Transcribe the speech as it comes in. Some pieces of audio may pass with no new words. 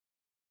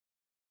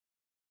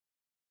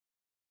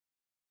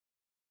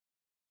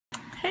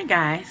Hey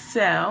guys,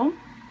 so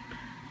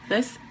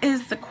this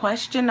is the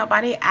question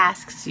nobody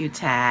asks you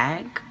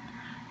tag.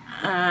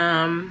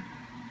 I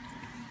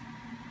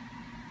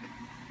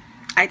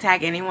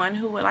tag anyone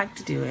who would like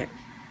to do it.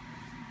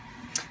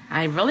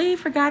 I really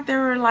forgot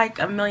there were like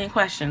a million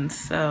questions,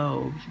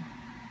 so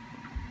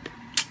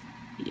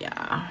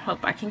yeah,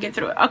 hope I can get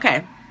through it.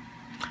 Okay,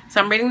 so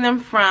I'm reading them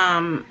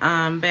from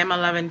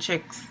Bama Lovin'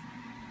 Chick's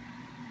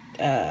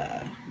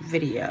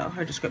video,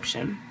 her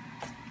description.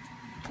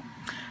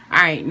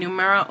 Alright,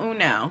 numero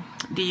uno.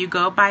 Do you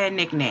go by a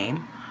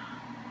nickname?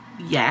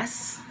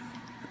 Yes.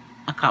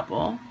 A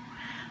couple.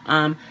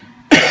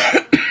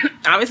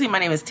 Obviously my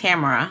name is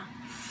Tamara,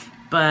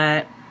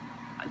 but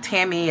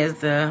Tammy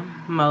is the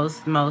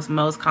most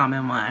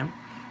common one.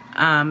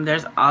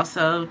 There's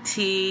also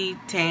T,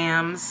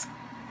 Tams.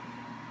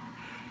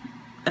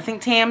 I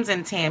think Tams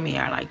and Tammy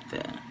are like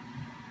the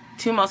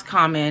two most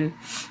common.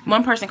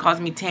 One person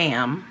calls me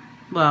Tam.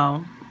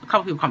 Well, a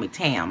couple people call me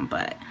Tam,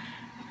 but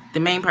the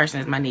main person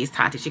is my niece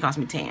Tati. She calls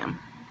me Tam.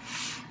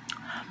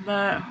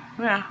 But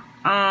yeah.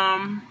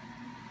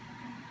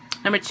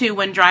 Number two,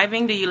 when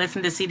driving, do you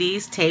listen to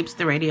CDs, tapes,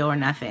 the radio, or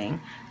nothing?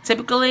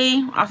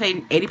 Typically, I'll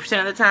say 80%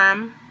 of the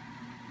time,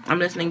 I'm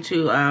listening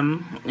to a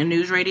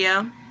news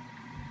radio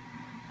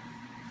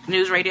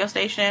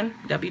station,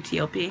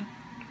 WTOP.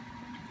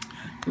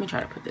 Let me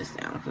try to put this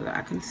down because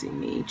I can see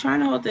me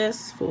trying to hold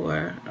this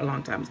for a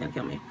long time. It's gonna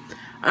kill me.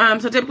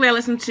 So typically I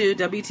listen to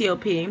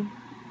WTOP,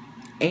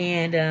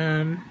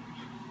 and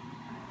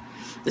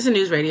this is a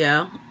news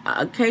radio.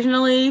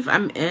 Occasionally, if I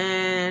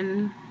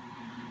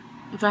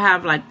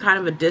have like kind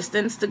of a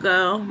distance to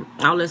go,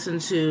 I'll listen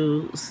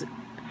to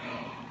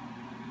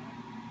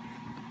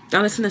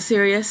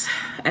Sirius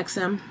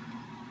XM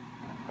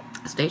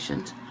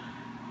stations.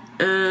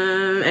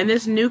 And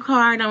this new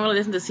car, I don't really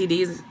listen to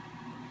CDs.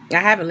 I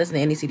haven't listened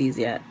to any CDs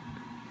yet.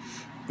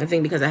 I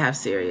think because I have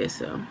Sirius.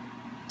 So,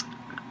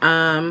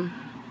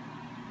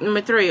 number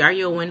three, are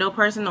you a window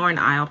person or an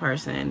aisle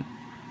person?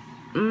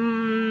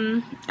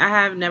 I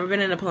have never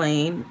been in a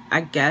plane. I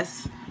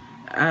guess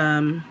I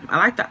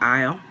like the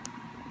aisle.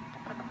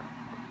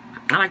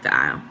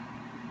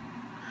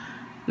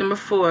 Number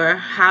four,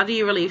 how do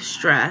you relieve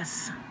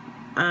stress?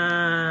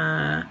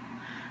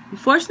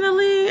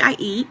 Unfortunately, I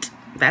eat.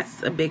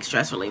 That's a big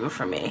stress reliever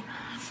for me.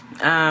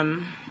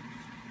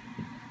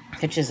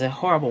 Which is a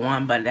horrible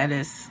one, but I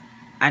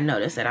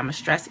noticed that I'm a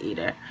stress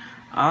eater.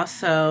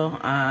 Also,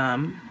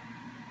 I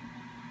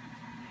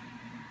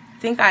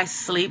think I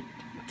sleep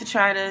to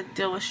try to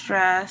deal with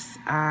stress.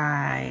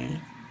 I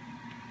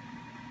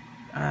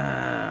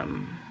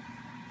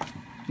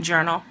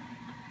journal.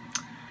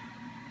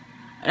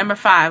 Number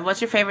five, what's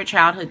your favorite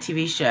childhood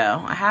TV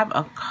show? I have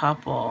a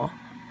couple.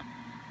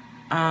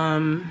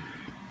 I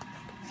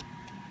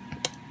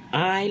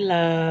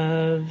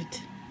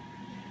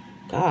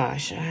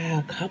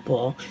have a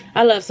couple.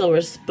 I love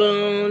Silver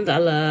Spoons. I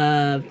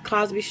loved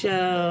Cosby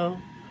Show.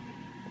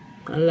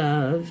 I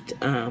loved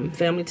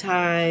Family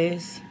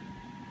Ties.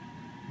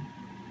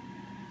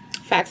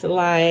 Facts of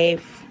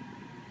Life.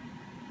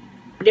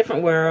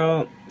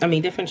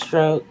 Different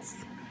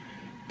Strokes.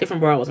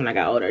 Different World was when I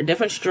got older.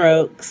 Different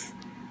Strokes.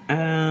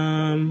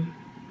 I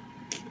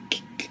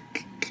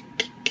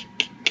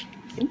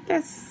think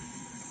there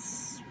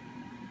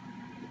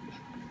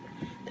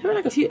were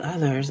like a few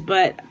others,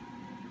 but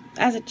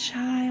as a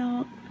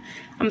child,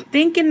 I'm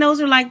thinking those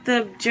are like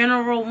the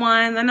general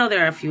ones. I know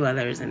there are a few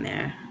others in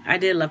there. I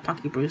did love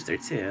Punky Brewster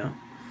too.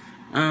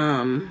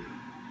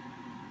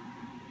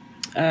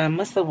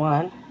 What's the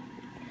one?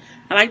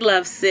 I like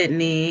Love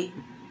Sydney.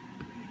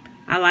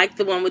 I like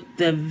the one with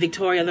the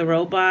Victoria the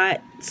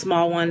Robot,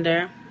 Small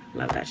Wonder.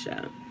 Love that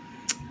show.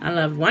 I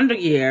love Wonder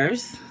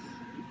Years.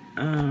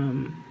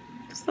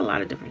 Just a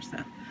lot of different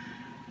stuff.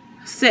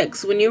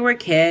 6, when you were a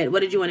kid, what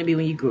did you want to be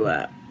when you grew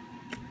up?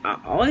 I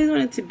always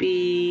wanted to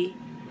be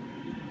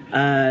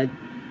a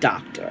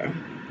doctor.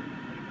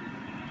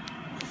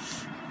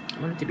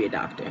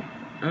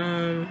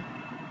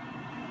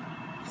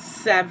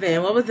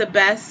 7, what was the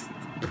best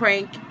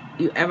prank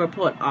you ever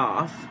put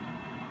off?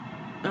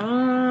 I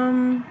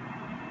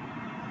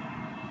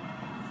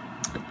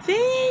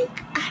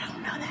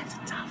don't know, that's a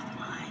tough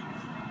one.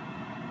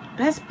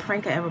 Best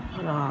prank I ever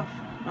put off.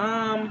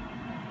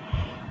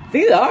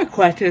 These are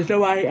questions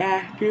nobody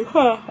asked you,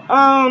 huh?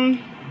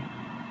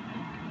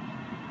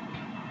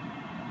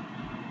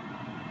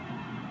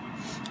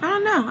 I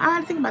don't know. I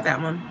had to think about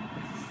that one.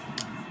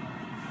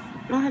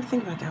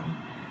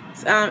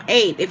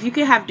 8, if you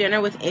could have dinner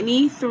with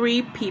any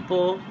 3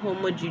 people,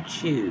 whom would you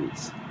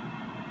choose?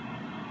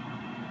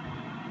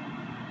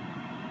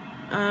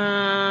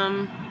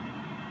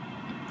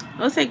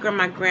 Let's say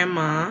my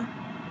grandma.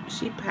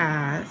 She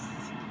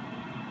passed.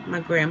 My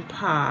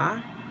grandpa.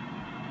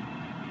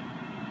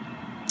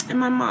 And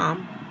my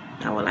mom.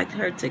 I would like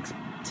her to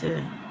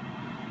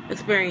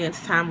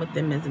experience time with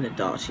them as an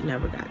adult. She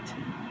never got to.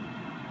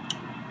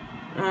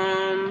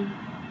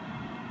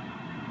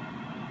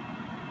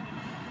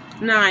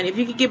 9, if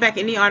you could get back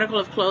any article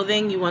of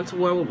clothing you once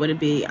wore, what would it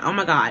be? Oh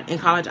my God, in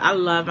college, I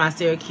love my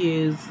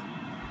Syracuse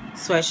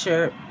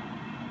sweatshirt.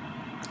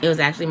 It was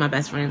actually my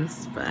best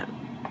friend's, but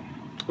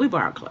we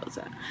borrowed clothes.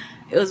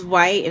 It was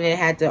white and it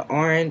had the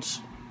orange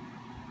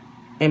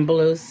and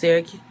blue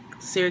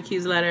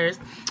Syracuse letters.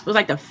 It was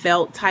like the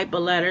felt type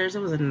of letters.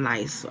 It was a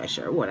nice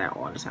sweatshirt. I wore that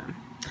all the time.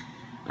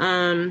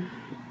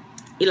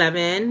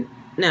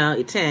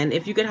 10.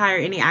 If you could hire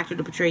any actor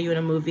to portray you in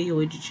a movie, who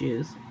would you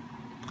choose?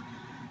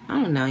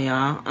 I don't know,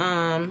 y'all.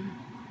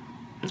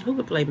 Who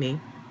could play me?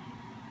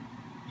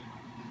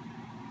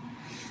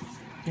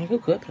 Who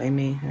could play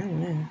me? I don't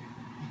know.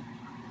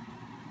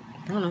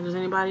 I don't know if there's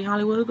anybody in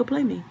Hollywood who could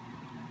play me.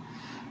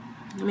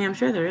 I mean, I'm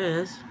sure there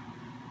is.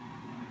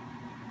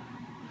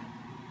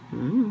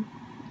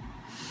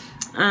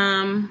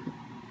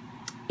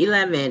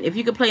 11. If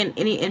you could play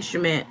any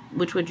instrument,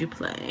 which would you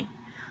play?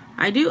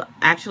 I do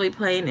actually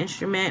play an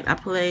instrument. I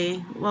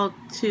play, well,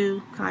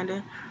 two, kind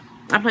of.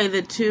 I play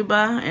the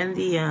tuba and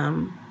the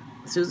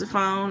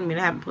sousaphone. I mean,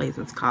 I haven't played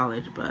since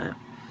college, but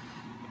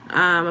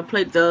I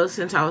played those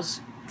since I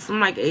was from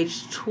like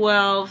age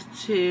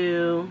 12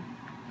 to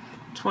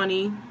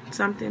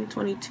 20-something,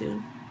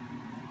 22.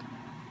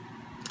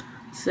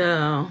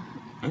 So,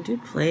 I do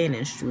play an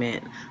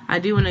instrument. I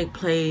do want to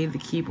play the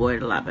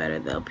keyboard a lot better,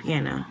 though.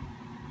 Piano.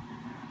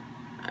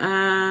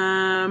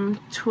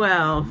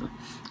 12.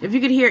 If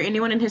you could hear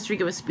anyone in history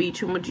give a speech,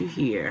 whom would you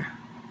hear?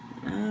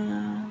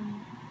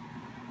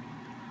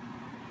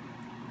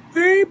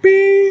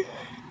 Maybe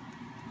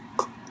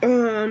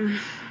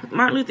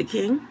Martin Luther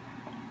King.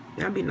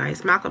 That'd be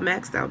nice. Malcolm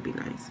X. That would be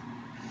nice.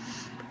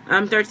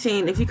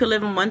 13. If you could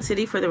live in one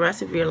city for the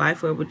rest of your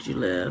life, where would you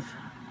live?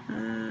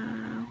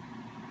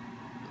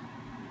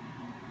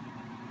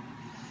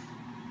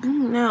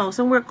 No,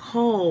 somewhere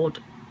cold.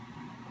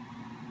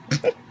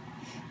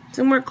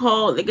 Somewhere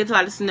cold. It gets a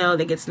lot of snow.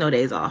 They get snow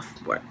days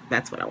off work.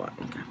 That's what I want.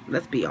 Okay,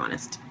 let's be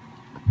honest.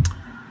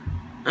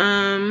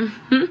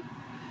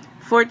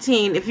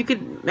 14. If you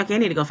could... Okay, I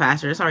need to go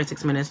faster. It's already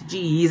 6 minutes.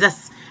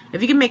 Jesus.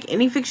 If you could make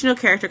any fictional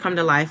character come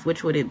to life,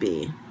 which would it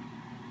be?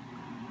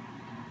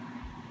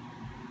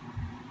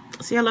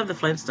 See, I love the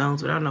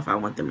Flintstones, but I don't know if I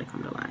want them to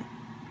come to life.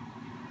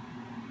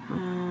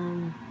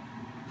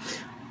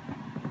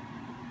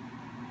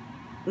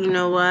 You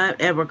know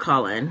what? Edward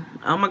Cullen.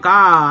 Oh my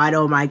god.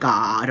 Oh my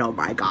god. Oh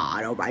my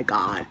god. Oh my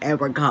god.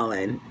 Edward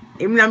Cullen.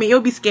 I mean, it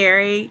would be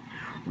scary.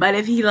 But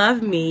if he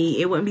loved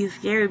me, it wouldn't be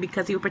scary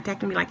because he would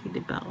protect me like he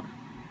did Bella.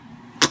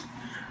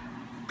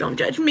 Don't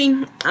judge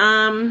me.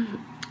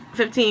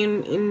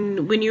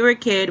 15. When you were a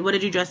kid, what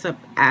did you dress up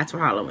as for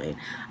Halloween?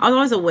 I was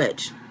always a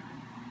witch.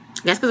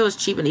 I guess because it was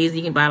cheap and easy.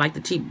 You can buy like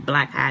the cheap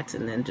black hats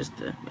and then just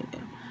the...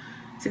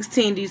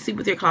 16. Do you sleep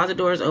with your closet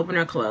doors open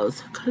or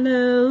closed?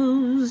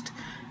 Closed.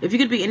 If you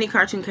could be any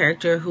cartoon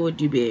character, who would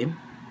you be?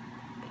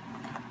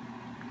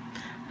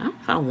 I don't know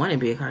if I want to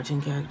be a cartoon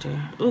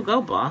character. Ooh,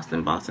 go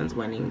Boston. Boston's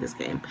winning this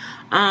game.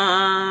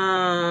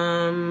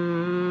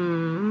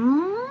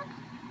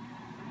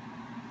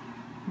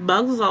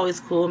 Bugs was always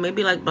cool.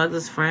 Maybe like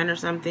Bugs' friend or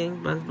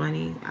something. Bugs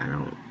Bunny. I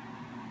don't.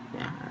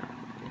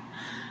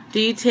 Do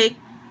you take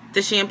the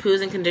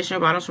shampoos and conditioner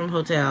bottles from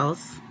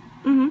hotels?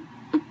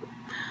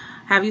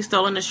 Have you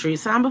stolen a street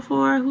sign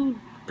before? Who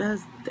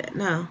does that?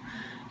 No.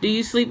 Do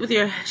you sleep with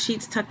your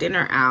sheets tucked in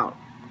or out?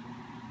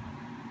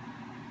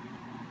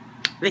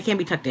 They can't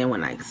be tucked in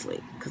when I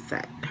sleep because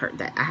that hurt.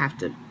 That I have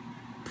to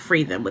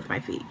free them with my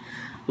feet.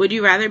 Would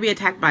you rather be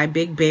attacked by a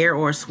big bear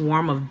or a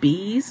swarm of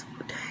bees?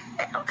 What the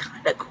hell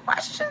kind of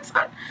questions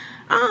are?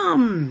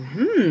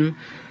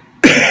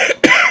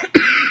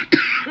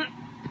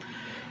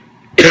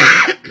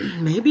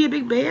 Maybe a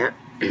big bear.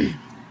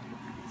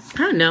 I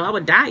don't know. I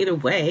would die either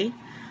way.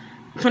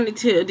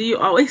 22. Do you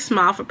always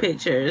smile for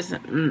pictures?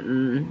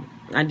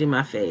 I do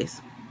my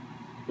face.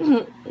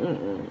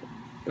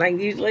 Like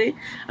usually,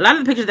 a lot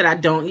of the pictures that I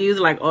don't use,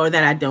 like, or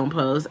that I don't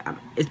post,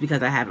 it's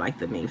because I have like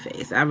the mean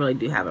face. I really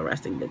do have a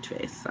resting bitch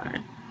face.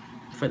 Sorry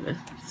for the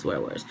swear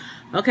words.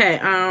 Okay.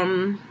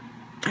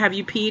 Have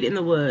you peed in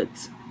the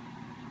woods?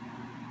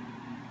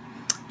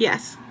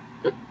 Yes.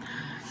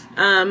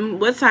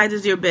 What size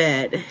is your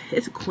bed?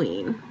 It's a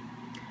queen.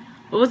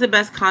 What was the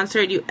best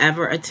concert you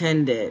ever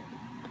attended?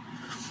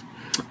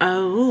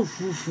 Oh,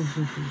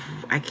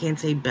 I can't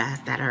say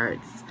best. That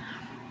hurts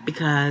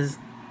because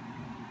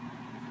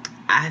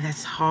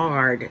that's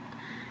hard. It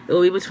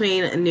will be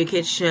between a New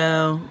Kids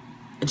Show,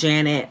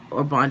 Janet,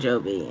 or Bon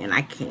Jovi, and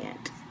I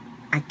can't.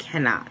 I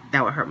cannot.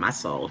 That would hurt my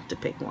soul to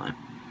pick one.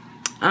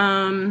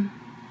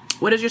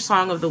 What is your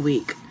song of the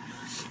week?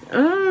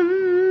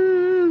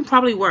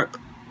 Probably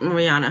Work,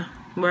 Mariana.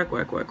 Work. Do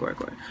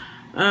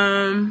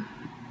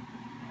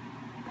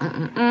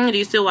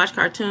you still watch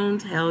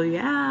cartoons? Hell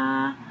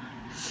yeah.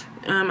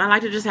 I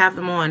like to just have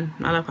them on.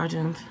 I love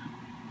cartoons.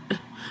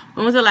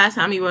 When was the last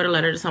time you wrote a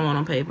letter to someone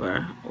on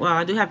paper? Well,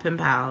 I do have pen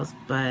pals,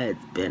 but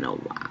it's been a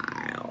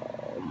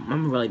while.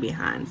 I'm really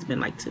behind. It's been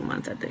like 2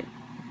 months, I think.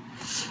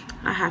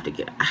 I have to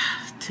get...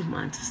 2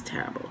 months is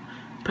terrible.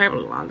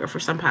 Probably longer for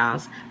some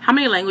pals. How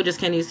many languages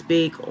can you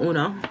speak?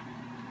 Uno.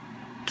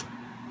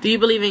 Do you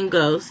believe in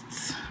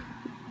ghosts?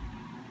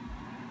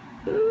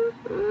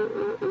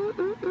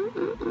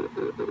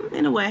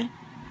 in a way.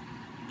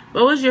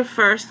 What was your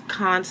first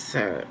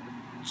concert?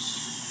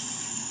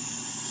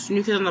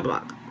 New Kids on the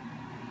Block.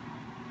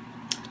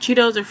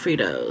 Cheetos or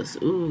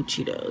Fritos? Ooh,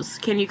 Cheetos.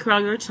 Can you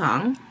curl your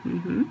tongue?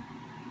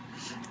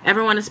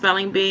 Ever won a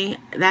spelling bee?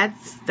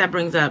 That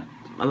brings up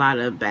a lot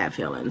of bad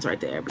feelings right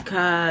there,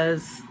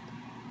 because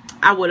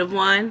I would have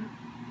won.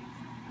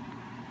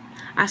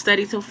 I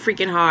studied so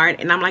freaking hard,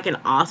 and I'm like an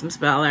awesome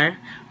speller,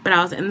 but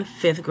I was in the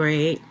 5th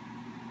grade,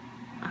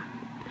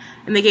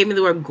 and they gave me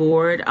the word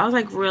gourd. I was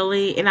like,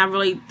 really? And I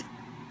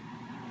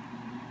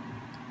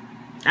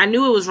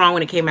knew it was wrong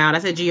when it came out. I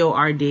said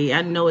G-O-R-D.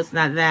 I know it's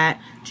not that,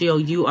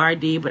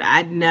 G-O-U-R-D, but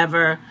I'd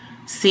never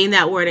seen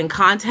that word in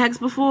context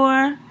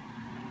before.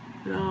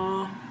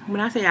 No. When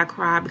I say I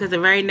cried, because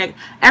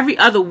every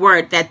other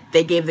word that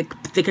they gave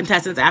the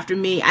contestants after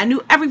me, I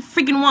knew every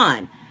freaking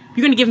one.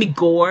 You're gonna give me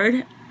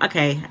gourd?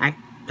 Okay, I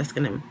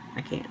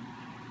can't.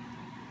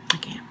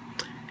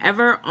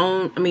 Ever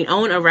own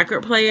a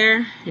record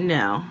player?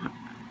 No.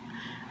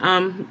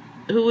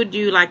 Who would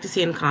you like to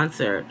see in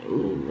concert?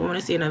 Ooh, I want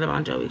to see another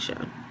Bon Jovi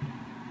show.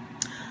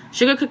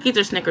 Sugar cookies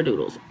or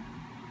snickerdoodles?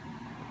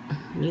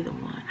 Neither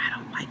one. I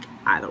don't like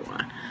either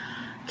one.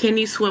 Can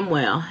you swim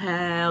well?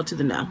 Hell to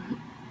the no.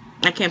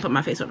 I can't put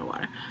my face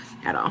underwater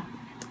at all.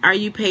 Are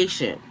you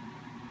patient?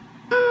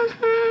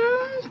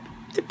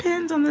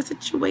 Depends on the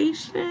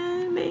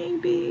situation,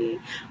 maybe.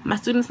 My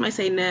students might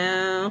say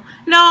no.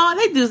 No,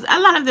 they do. A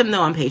lot of them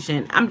know I'm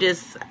patient.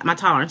 My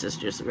tolerance is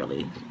just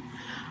really...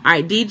 All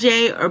right,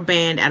 DJ or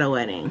band at a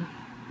wedding?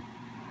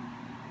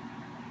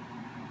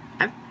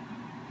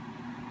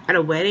 At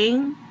a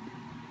wedding?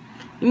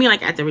 You mean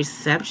like at the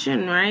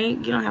reception, right?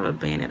 You don't have a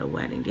band at a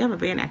wedding. Do you have a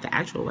band at the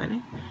actual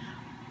wedding?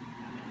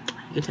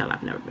 You can tell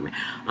I've never been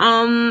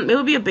married. It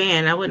would be a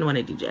band. I wouldn't want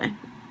a DJ.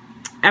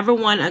 Ever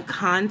won a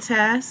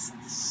contest?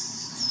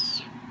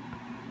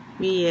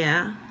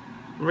 Yeah.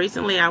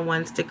 Recently, I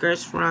won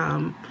stickers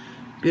from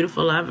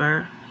Beautiful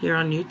Lover here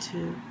on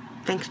YouTube.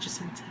 Thanks,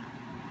 Jacinta.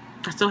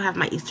 I still have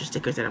my Easter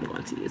stickers that I'm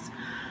going to use.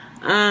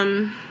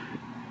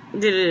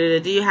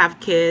 Do you have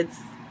kids?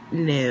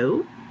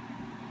 No.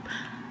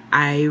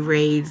 I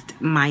raised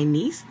my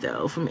niece,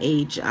 though, from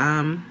when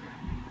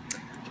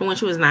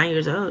she was 9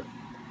 years old.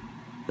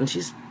 And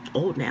she's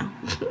old now.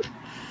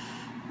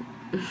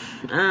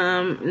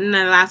 And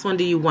the last one,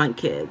 do you want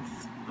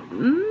kids?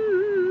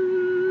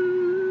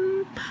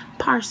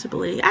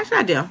 Possibly. Actually,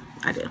 I do.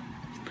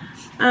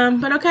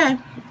 But okay.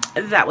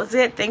 That was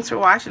it. Thanks for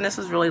watching. This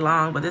was really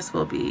long, but this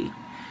will be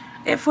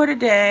it for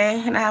today.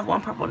 And I have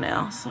one purple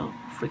nail, so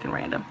freaking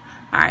random.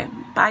 Alright,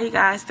 bye you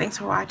guys. Thanks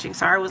for watching.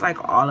 Sorry it was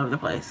like all over the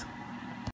place.